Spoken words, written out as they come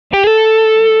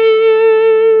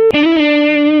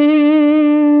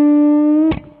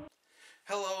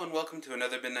welcome to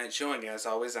another midnight showing. As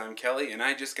always, I'm Kelly, and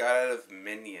I just got out of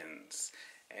Minions.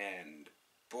 And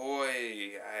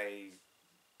boy, I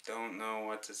don't know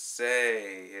what to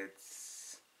say.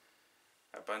 It's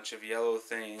a bunch of yellow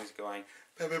things going,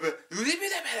 Bob,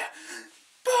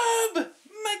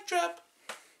 mic drop.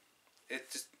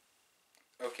 It's just,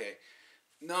 okay,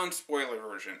 non-spoiler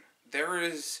version. There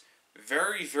is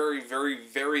very, very, very,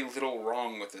 very little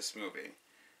wrong with this movie.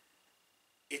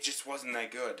 It just wasn't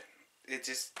that good.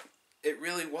 It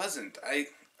really wasn't. I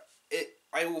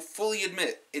will fully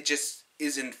admit, it just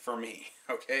isn't for me,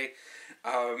 okay?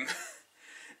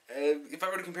 If I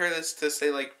were to compare this to, say,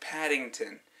 like,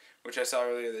 Paddington, which I saw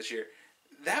earlier this year,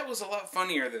 that was a lot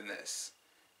funnier than this.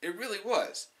 It really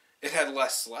was. It had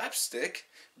less slapstick,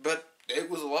 but it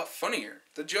was a lot funnier.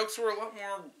 The jokes were a lot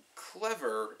more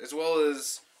clever, as well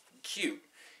as cute.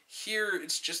 Here,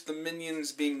 it's just the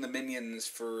Minions being the Minions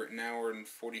for an hour and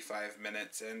 45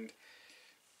 minutes, and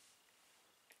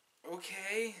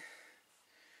okay,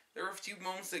 there were a few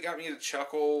moments that got me to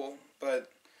chuckle,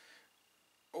 but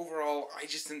overall, I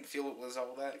just didn't feel it was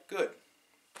all that good.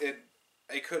 It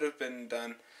could have been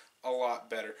done a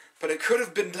lot better, but it could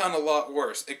have been done a lot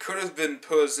worse. It could have been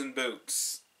Puss in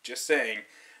Boots. Just saying,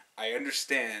 I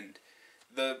understand.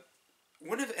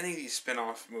 When have any of these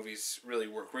spin-off movies really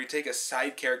work? Where you take a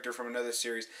side character from another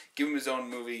series, give him his own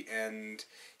movie, and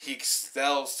he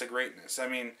excels to greatness. I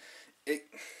mean,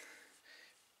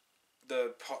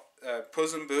 the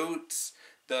Puss in Boots,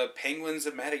 the Penguins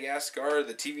of Madagascar,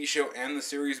 the TV show and the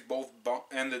series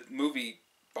and the movie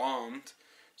bombed.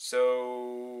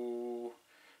 So,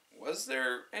 was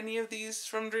there any of these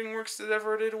from DreamWorks that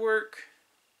ever did work?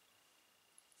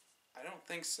 I don't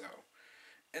think so.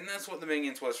 And that's what the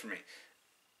Minions was for me.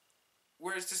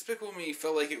 Whereas Despicable Me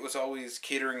felt like it was always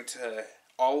catering to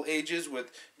all ages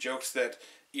with jokes that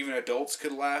even adults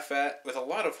could laugh at, with a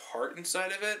lot of heart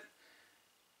inside of it.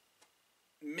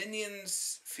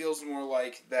 Minions feels more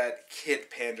like that kid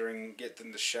pandering, get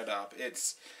them to shut up.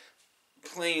 It's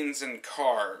planes and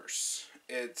cars.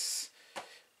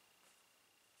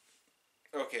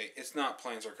 Okay, it's not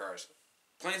planes or cars.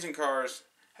 Planes and cars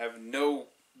have no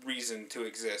reason to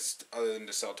exist other than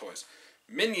to sell toys.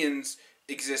 Minions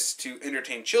exists to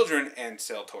entertain children and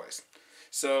sell toys.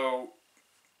 So,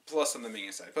 plus on the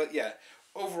Minion side. But yeah,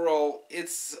 overall,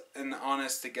 it's an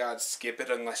honest to God skip it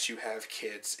unless you have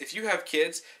kids. If you have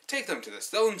kids, take them to this.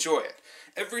 They'll enjoy it.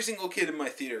 Every single kid in my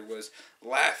theater was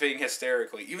laughing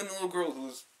hysterically. Even the little girl who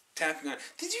was tapping on,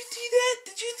 "Did you see that?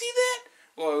 Did you see that?"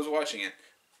 While I was watching it.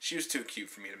 She was too cute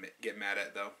for me to get mad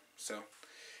at, though. So,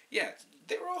 yeah,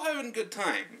 they were all having a good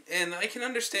time. And I can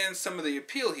understand some of the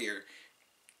appeal here.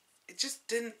 It just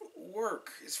didn't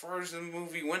work as far as the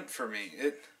movie went for me.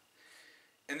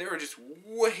 And there were just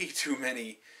way too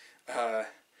many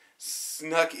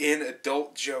snuck in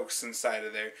adult jokes inside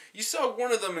of there. You saw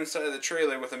one of them inside of the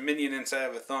trailer with a minion inside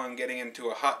of a thong getting into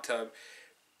a hot tub,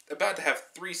 about to have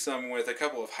threesome with a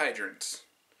couple of hydrants.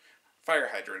 Fire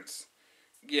hydrants.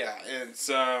 Yeah, it's,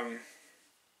 that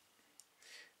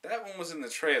one was in the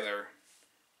trailer.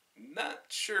 Not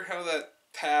sure how that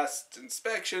passed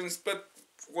inspections, but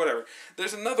whatever.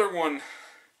 There's another one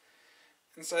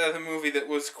inside of the movie that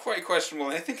was quite questionable,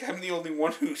 and I think I'm the only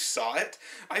one who saw it.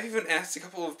 I've even asked a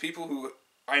couple of people who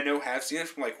I know have seen it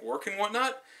from, like, work and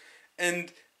whatnot,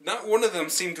 and not one of them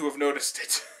seemed to have noticed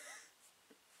it.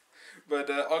 But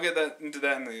I'll get into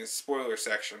that in the spoiler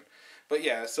section. But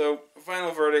yeah, so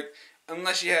final verdict: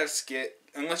 unless you have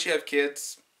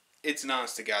kids, it's an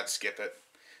honest to God skip it.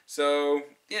 So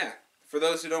yeah, for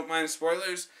those who don't mind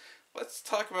spoilers, let's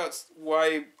talk about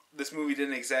why this movie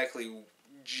didn't exactly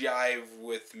jive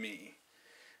with me.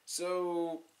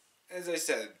 So, as I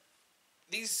said,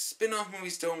 these spin-off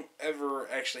movies don't ever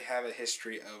actually have a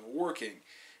history of working.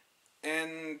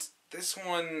 And this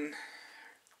one,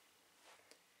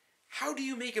 how do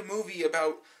you make a movie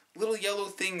about little yellow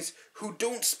things who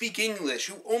don't speak English,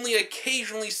 who only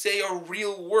occasionally say a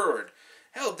real word?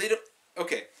 Hell, they don't...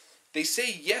 Okay, they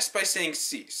say yes by saying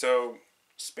sí, so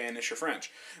Spanish or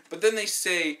French. But then they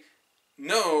say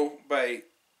no by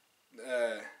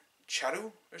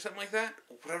charu or something like that,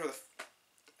 whatever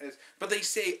the is. But they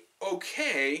say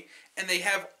okay, and they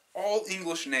have all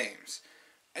English names.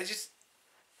 I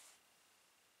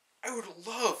would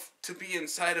love to be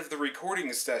inside of the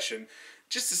recording session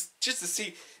just to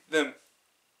see them.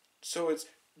 So it's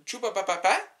chupa pa pa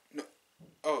pa, no,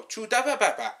 oh, chuta pa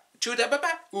pa pa, chuta pa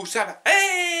pa, usaba,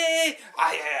 hey,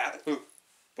 ah yeah,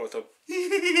 both of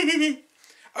them.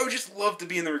 I would just love to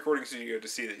be in the recording studio to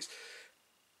see these.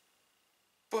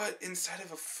 But inside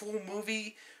of a full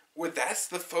movie where that's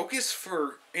the focus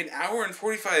for an hour and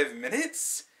 45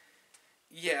 minutes,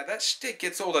 Yeah, that shtick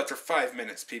gets old after 5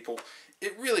 minutes, people.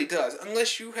 It really does,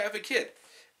 unless you have a kid.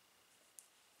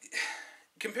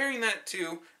 Comparing that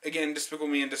to, again, Despicable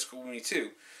Me and Despicable Me 2,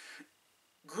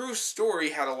 Gru's story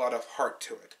had a lot of heart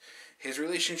to it. His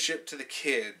relationship to the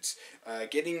kids,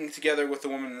 getting together with the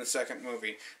woman in the second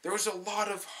movie. There was a lot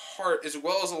of heart, as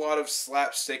well as a lot of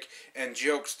slapstick and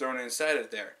jokes thrown inside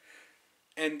of there.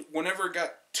 And whenever it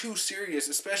got too serious,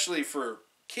 especially for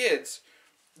kids,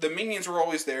 the Minions were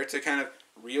always there to kind of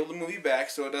reel the movie back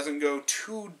so it doesn't go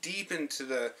too deep into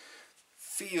the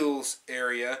feels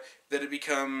area that it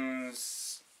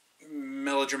becomes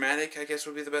melodramatic, I guess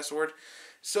would be the best word.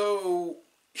 So,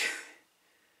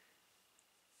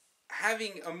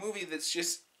 having a movie that's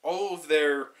just all of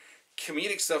their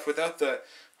comedic stuff without the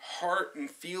heart and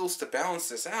feels to balance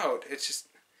this out, it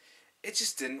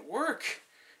just didn't work.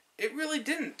 It really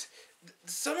didn't.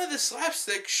 Some of the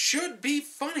slapstick should be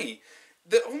funny.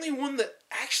 The only one that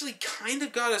actually kind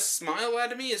of got a smile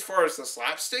out of me as far as the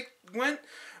slapstick went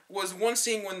was one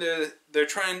scene when they're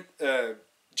trying...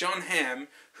 John Hamm,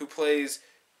 who plays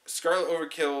Scarlet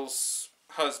Overkill's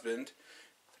husband,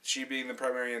 she being the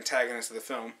primary antagonist of the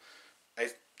film.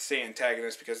 I say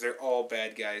antagonist because they're all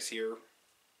bad guys here.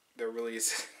 There really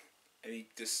isn't any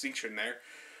distinction there.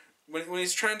 When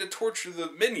he's trying to torture the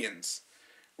Minions,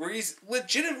 where he's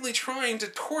legitimately trying to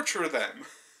torture them.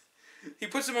 He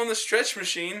puts them on the stretch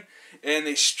machine, and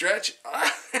they stretch.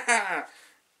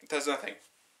 It does nothing.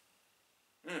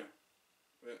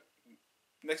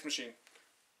 Next machine.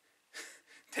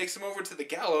 Takes them over to the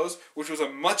gallows, which was a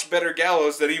much better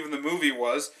gallows than even the movie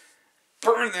was.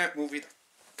 Burn that movie.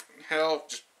 Hell,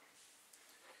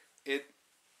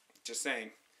 just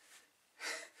saying.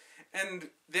 And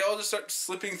they all just start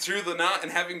slipping through the knot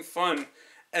and having fun.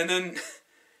 And then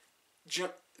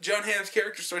John Hamm's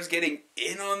character starts getting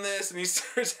in on this, and he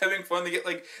starts having fun. They get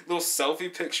like little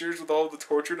selfie pictures with all the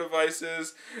torture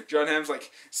devices. John Hamm's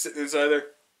like sitting inside there.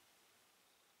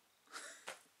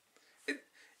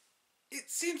 It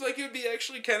seems like it would be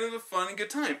actually kind of a fun and good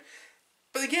time.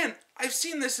 But again, I've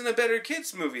seen this in a better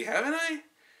kids movie, haven't I?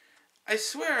 I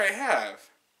swear I have.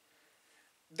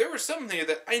 There was something here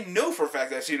that I know for a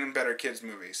fact I've seen in better kids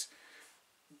movies.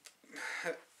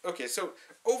 Okay, so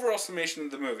overall summation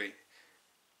of the movie.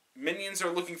 Minions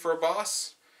are looking for a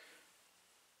boss.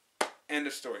 End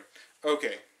of story.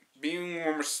 Okay, being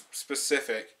more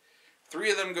specific,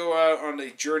 3 of them go out on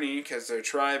a journey because their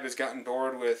tribe has gotten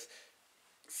bored with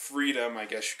freedom, I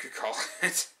guess you could call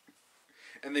it.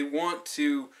 And they want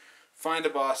to find a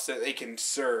boss that they can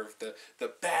serve,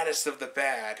 the baddest of the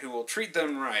bad, who will treat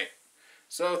them right.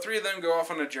 So 3 of them go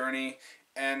off on a journey,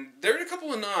 and there are a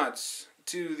couple of nods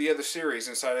to the other series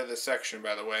inside of this section,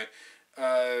 by the way.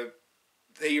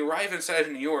 They arrive inside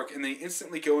of New York, and they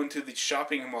instantly go into the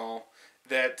shopping mall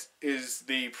that is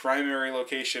the primary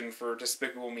location for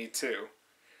Despicable Me 2.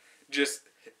 Just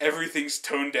everything's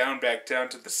toned down back down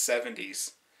to the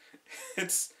 70s.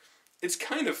 It's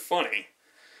kind of funny.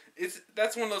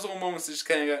 That's one of those little moments that just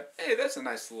kind of go, hey, that's a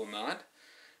nice little nod.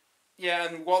 Yeah,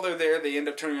 and while they're there, they end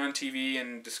up turning on TV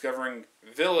and discovering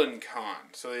Villain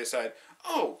Con. So they decide,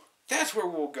 oh, that's where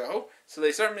we'll go. So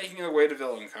they start making their way to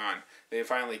Villain Con. They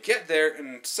finally get there,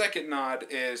 and second nod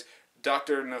is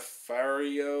Dr.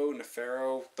 Nefaro,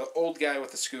 the old guy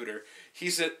with the scooter.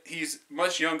 He's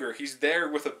much younger. He's there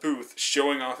with a booth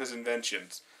showing off his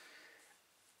inventions.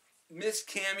 Missed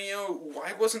cameo,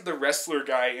 why wasn't the wrestler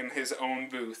guy in his own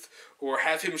booth? Or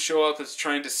have him show up as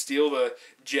trying to steal the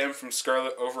gem from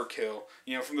Scarlet Overkill,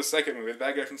 from the second movie, the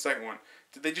bad guy from the second one.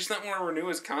 Did they just not want to renew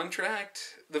his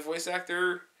contract, the voice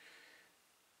actor?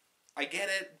 I get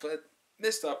it, but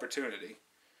missed opportunity.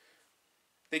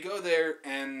 They go there,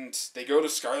 and they go to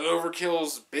Scarlet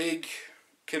Overkill's big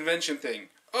convention thing.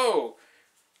 Oh,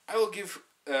 I will give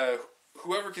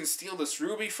whoever can steal this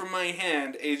ruby from my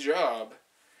hand a job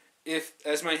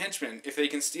as my henchman, if they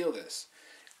can steal this.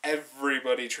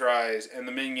 Everybody tries, and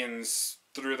the Minions,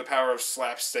 through the power of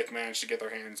slapstick, manage to get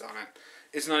their hands on it.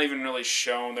 It's not even really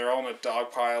shown. They're all in a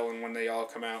dog pile, and when they all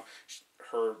come out,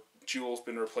 her jewel's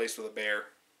been replaced with a bear.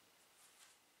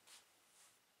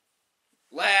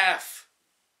 Laugh!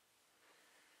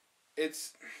 And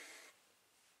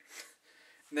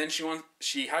then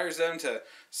she hires them to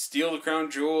steal the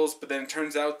crown jewels, but then it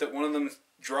turns out that one of them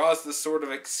draws the sword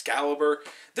of Excalibur.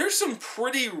 There's some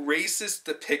pretty racist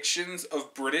depictions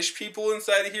of British people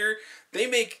inside of here. They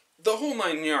make the whole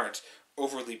 9 yards.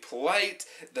 Overly polite,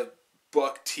 the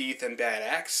buck teeth and bad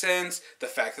accents, the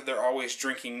fact that they're always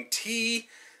drinking tea.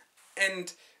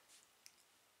 And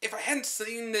if I hadn't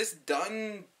seen this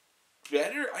done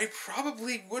better, I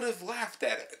probably would have laughed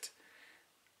at it.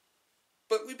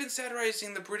 But we've been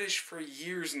satirizing the British for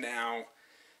years now.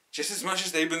 just as much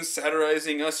as they've been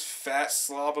satirizing us fat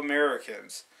slob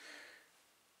Americans.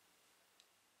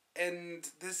 And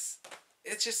this,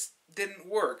 it just didn't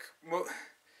work.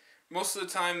 Most of the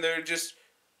time they're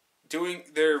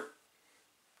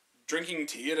drinking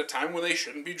tea at a time when they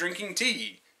shouldn't be drinking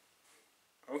tea.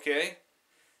 Okay?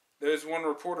 There's one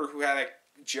reporter who had a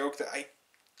joke that I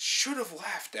should have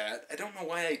laughed at. I don't know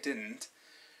why I didn't.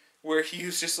 Where he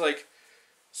was just like,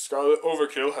 Scarlet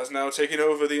Overkill has now taken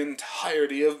over the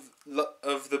entirety of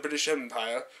the British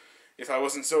Empire. If I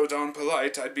wasn't so darn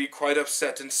polite, I'd be quite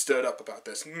upset and stirred up about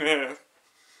this. And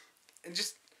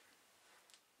just,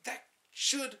 that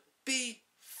should be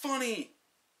funny.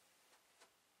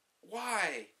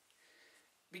 Why?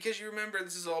 Because you remember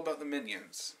this is all about the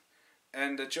Minions.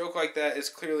 And a joke like that is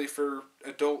clearly for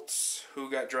adults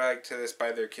who got dragged to this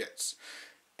by their kids.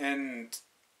 And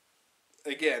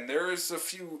again, there is a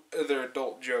few other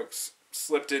adult jokes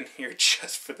slipped in here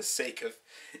just for the sake of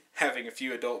having a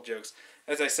few adult jokes.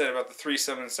 As I said about the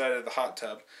threesome inside of the hot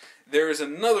tub. There is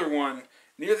another one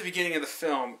near the beginning of the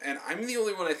film, and I'm the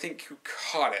only one I think who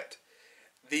caught it.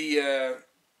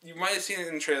 You might have seen it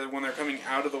in the trailer when they're coming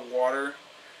out of the water.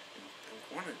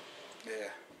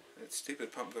 That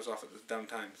stupid pump goes off at the dumb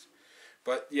times.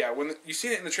 But yeah, when you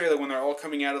seen it in the trailer when they're all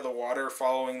coming out of the water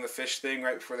following the fish thing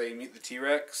right before they meet the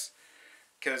T-Rex.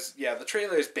 Because, yeah, the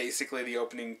trailer is basically the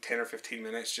opening 10 or 15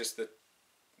 minutes, just the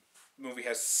movie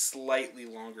has slightly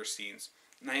longer scenes.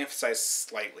 And I emphasize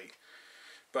slightly.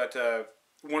 But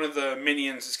one of the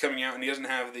Minions is coming out and he doesn't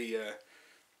have the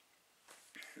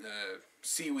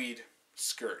seaweed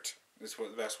skirt, is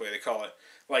what the best way they call it.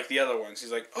 Like the other ones.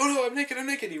 He's like, oh no, I'm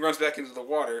naked. He runs back into the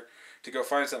water to go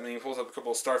find something. He pulls up a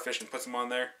couple of starfish and puts them on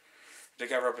there to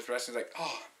cover up his breast. He's like,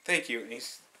 oh, thank you. And he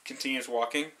continues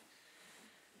walking.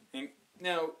 And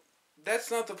now,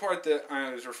 that's not the part that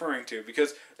I was referring to,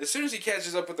 because as soon as he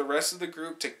catches up with the rest of the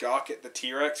group to gawk at the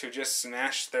T-Rex who just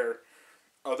smashed their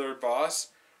other boss,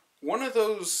 one of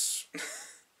those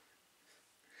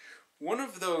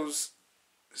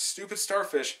stupid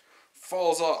starfish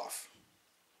falls off.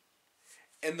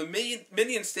 And the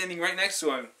minion standing right next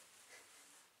to him,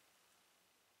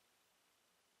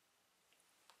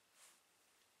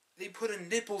 they put a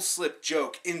nipple slip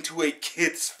joke into a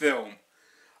kid's film.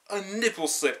 A nipple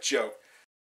slip joke.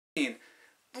 I mean,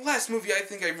 the last movie I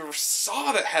think I ever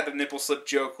saw that had a nipple slip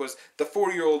joke was the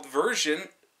 40-year-old version.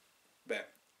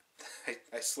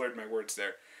 I slurred my words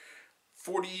there.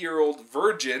 40-year-old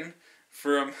virgin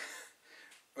from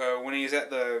when he's at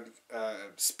the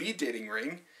speed dating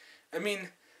ring. I mean,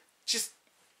 just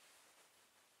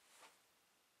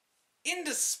in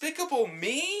Despicable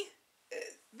Me,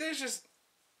 there's just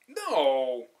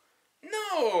no.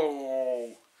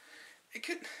 It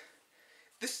could.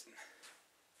 This.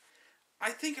 I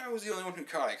think I was the only one who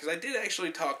caught it, because I did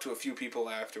actually talk to a few people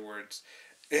afterwards,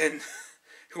 and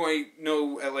who I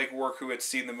know at like work who had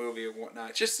seen the movie and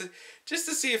whatnot, just to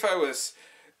see if I was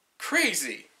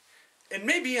crazy, and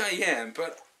maybe I am,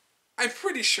 but I'm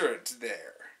pretty sure it's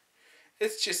there.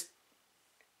 It's just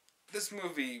this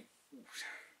movie.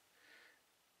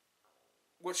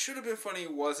 What should have been funny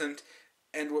wasn't,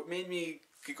 and what made me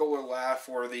giggle or laugh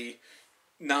were the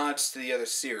nods to the other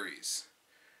series.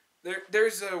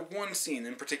 There's one scene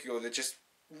in particular that just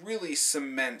really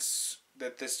cements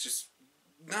that this just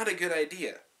not a good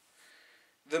idea.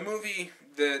 The movie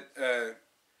that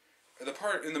the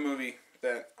part in the movie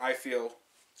that I feel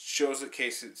shows the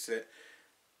case it's that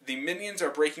the Minions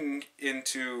are breaking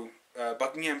into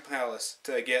Buckingham Palace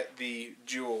to get the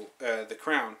jewel, the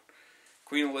crown,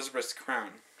 Queen Elizabeth's crown,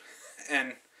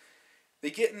 and they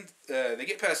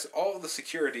get past all the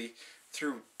security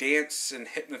through dance and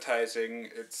hypnotizing.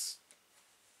 It's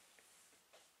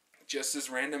just as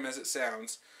random as it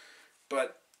sounds,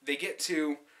 but they get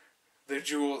to the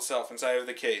jewel itself inside of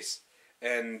the case,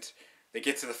 and they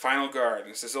get to the final guard, and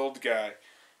it's this old guy,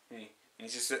 and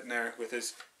he's just sitting there with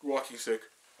his walking stick.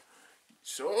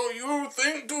 So you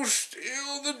think to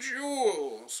steal the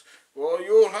jewels? Well,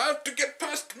 you'll have to get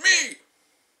past me!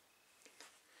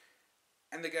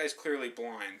 And the guy's clearly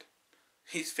blind.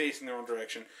 He's facing the wrong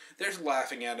direction. They're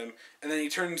laughing at him, and then he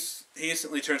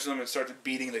instantly turns to them and starts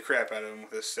beating the crap out of him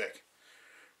with his stick.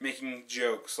 Making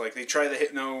jokes. Like, they try the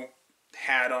hypno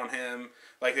hat on him,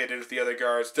 like they did with the other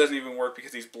guards. Doesn't even work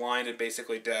because he's blind and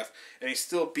basically deaf. And he's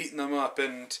still beating them up,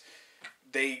 and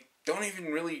they don't even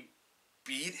really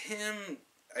beat him.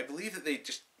 I believe that they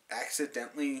just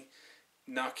accidentally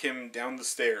knock him down the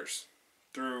stairs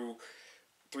through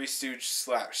Three Stooge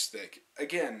slapstick.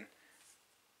 Again,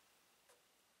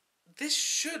 this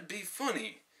should be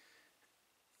funny.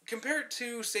 Compare it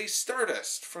to, say,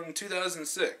 Stardust from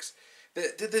 2006.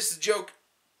 That did this joke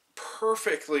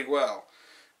perfectly well.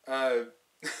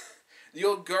 The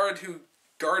old guard who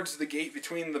guards the gate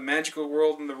between the magical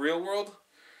world and the real world,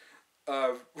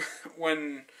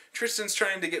 when Tristan's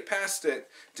trying to get past it,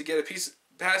 to get a piece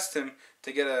past him,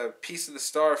 to get a piece of the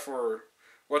star for,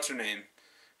 what's her name?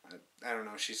 I don't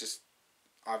know, she's just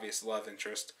obvious love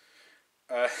interest.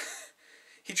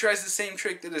 He tries the same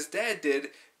trick that his dad did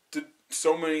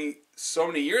so many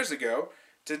years ago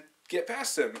to get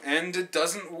past him, and it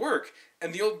doesn't work.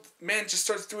 And the old man just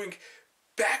starts doing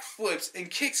backflips and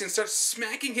kicks and starts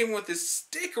smacking him with his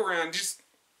stick around. Just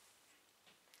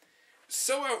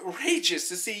so outrageous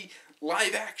to see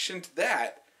live action to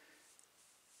that.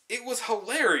 It was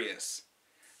hilarious.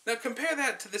 Now compare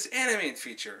that to this animated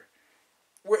feature,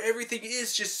 where everything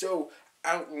is just so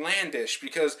outlandish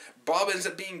because Bob ends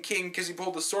up being king because he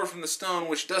pulled the sword from the stone,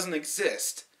 which doesn't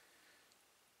exist.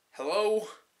 Hello?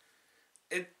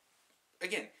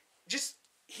 Again, just,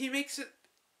 he makes it,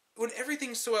 when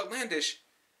everything's so outlandish,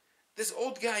 this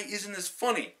old guy isn't as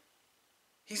funny.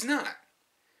 He's not.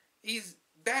 He's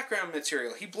background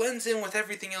material. He blends in with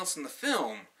everything else in the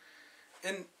film.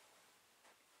 And,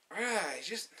 I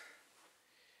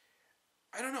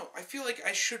don't know. I feel like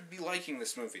I should be liking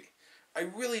this movie. I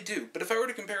really do. But if I were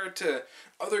to compare it to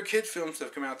other kid films that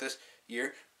have come out this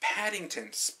year, Paddington,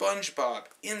 SpongeBob,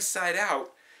 Inside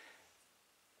Out,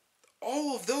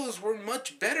 all of those were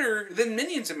much better than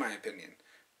Minions, in my opinion.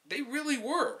 They really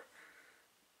were.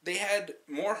 They had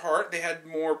more heart. They had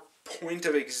more point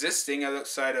of existing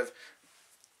outside of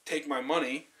take my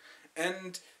money.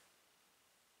 And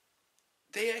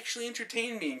they actually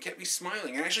entertained me and kept me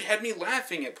smiling. And actually had me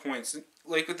laughing at points,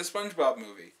 like with the SpongeBob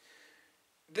movie.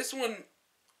 This one,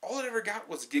 all it ever got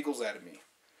was giggles out of me.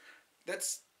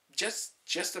 That's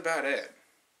just about it.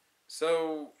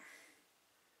 So,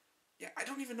 yeah, I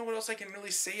don't even know what else I can really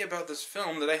say about this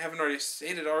film that I haven't already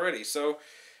stated already. So,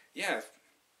 yeah,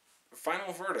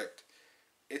 final verdict.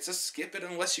 It's a skip it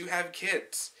unless you have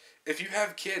kids. If you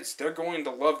have kids, they're going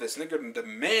to love this, and they're going to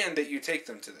demand that you take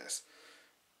them to this.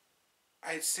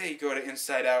 I'd say go to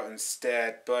Inside Out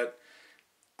instead, but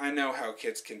I know how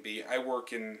kids can be. I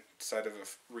work inside of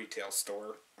a retail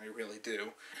store. I really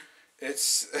do.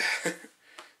 It's...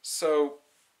 so,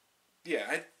 yeah,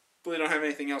 I really don't have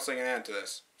anything else I can add to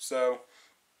this. So,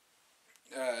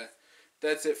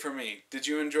 that's it for me. Did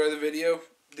you enjoy the video?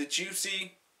 Did you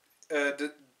see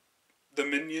the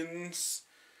Minions?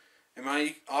 Am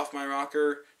I off my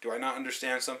rocker? Do I not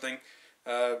understand something?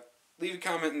 Leave a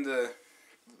comment in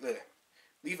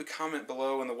leave a comment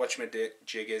below in the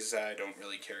whatchamajig is. I don't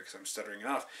really care because I'm stuttering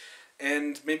enough.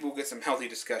 And maybe we'll get some healthy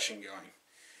discussion going.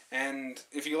 And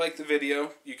if you like the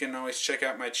video, you can always check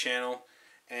out my channel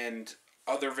and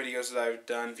other videos that I've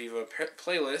done via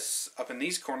playlists up in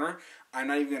these corner. I'm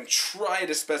not even going to try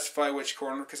to specify which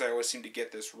corner because I always seem to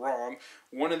get this wrong.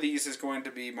 One of these is going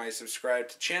to be my subscribe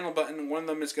to channel button, and one of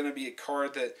them is going to be a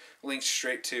card that links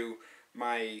straight to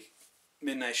my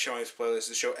Midnight Showings playlist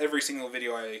to show every single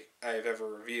video I've ever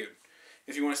reviewed.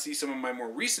 If you want to see some of my more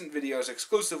recent videos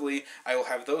exclusively, I will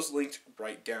have those linked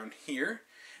right down here.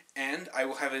 And I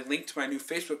will have a link to my new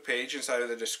Facebook page inside of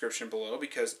the description below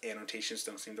because annotations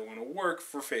don't seem to want to work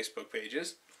for Facebook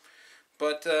pages.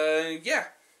 But, yeah.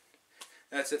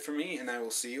 That's it for me, and I will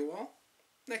see you all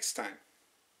next time.